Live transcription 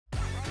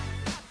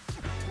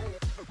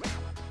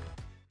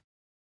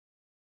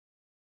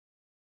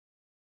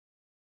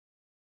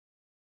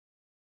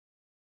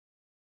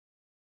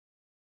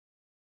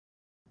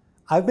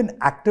I've been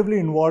actively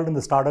involved in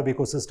the startup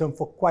ecosystem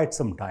for quite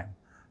some time,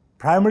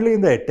 primarily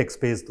in the edtech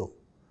space though.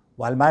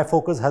 While my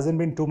focus hasn't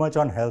been too much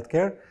on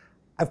healthcare,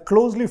 I've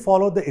closely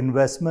followed the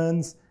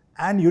investments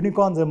and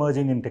unicorns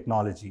emerging in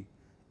technology,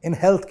 in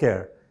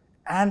healthcare,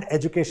 and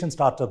education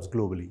startups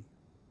globally.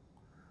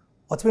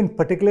 What's been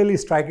particularly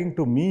striking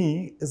to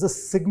me is the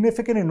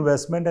significant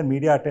investment and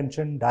media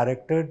attention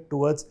directed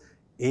towards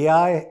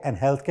AI and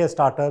healthcare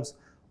startups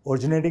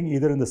originating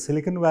either in the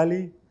Silicon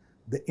Valley,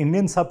 the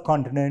Indian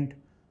subcontinent,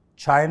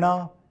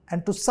 China,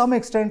 and to some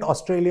extent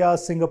Australia,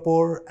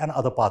 Singapore, and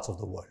other parts of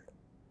the world.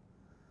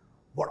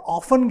 What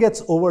often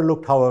gets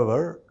overlooked,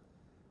 however,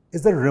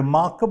 is the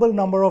remarkable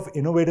number of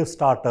innovative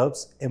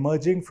startups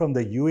emerging from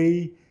the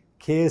UAE,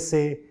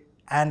 KSA,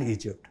 and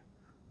Egypt.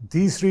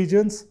 These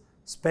regions,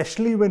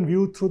 especially when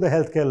viewed through the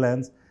healthcare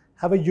lens,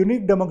 have a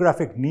unique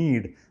demographic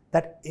need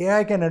that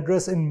AI can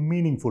address in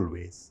meaningful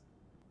ways.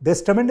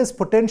 There's tremendous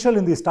potential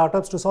in these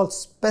startups to solve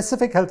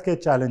specific healthcare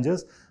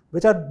challenges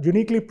which are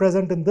uniquely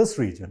present in this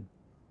region.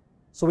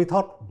 So we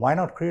thought, why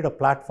not create a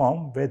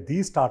platform where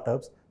these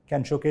startups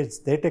can showcase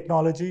their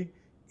technology,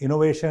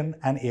 innovation,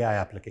 and AI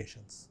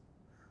applications.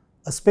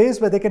 A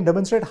space where they can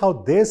demonstrate how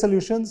their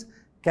solutions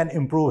can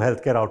improve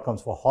healthcare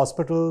outcomes for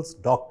hospitals,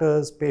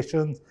 doctors,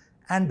 patients,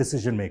 and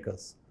decision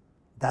makers.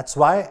 That's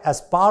why,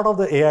 as part of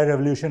the AI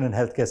Revolution in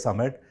Healthcare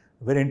Summit,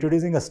 we're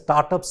introducing a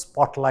Startup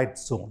Spotlight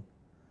Zone.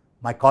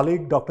 My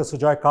colleague, Dr.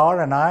 Sujoy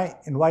Kaur, and I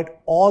invite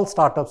all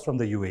startups from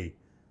the UAE,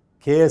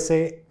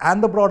 KSA,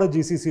 and the broader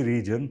GCC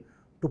region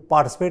to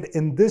participate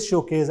in this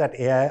showcase at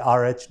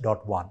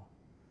AIRH.1.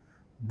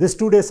 This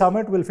two-day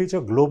summit will feature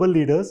global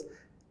leaders,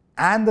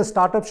 and the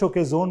Startup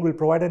Showcase Zone will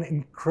provide an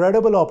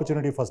incredible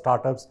opportunity for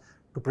startups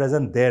to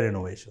present their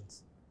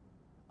innovations.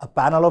 A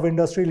panel of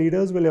industry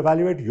leaders will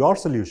evaluate your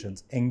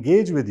solutions,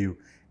 engage with you,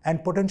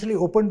 and potentially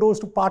open doors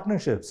to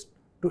partnerships,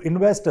 to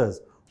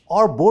investors,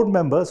 or board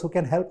members who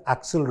can help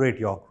accelerate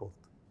your growth.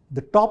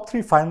 The top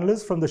 3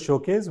 finalists from the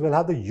showcase will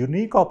have the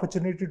unique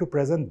opportunity to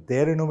present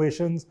their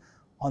innovations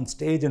on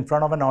stage in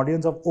front of an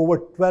audience of over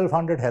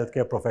 1,200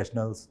 healthcare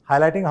professionals,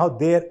 highlighting how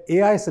their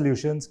AI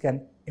solutions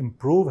can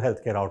improve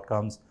healthcare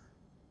outcomes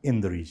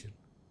in the region.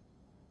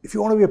 If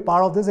you want to be a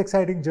part of this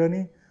exciting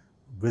journey,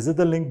 visit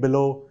the link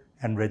below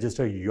and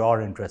register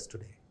your interest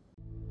today.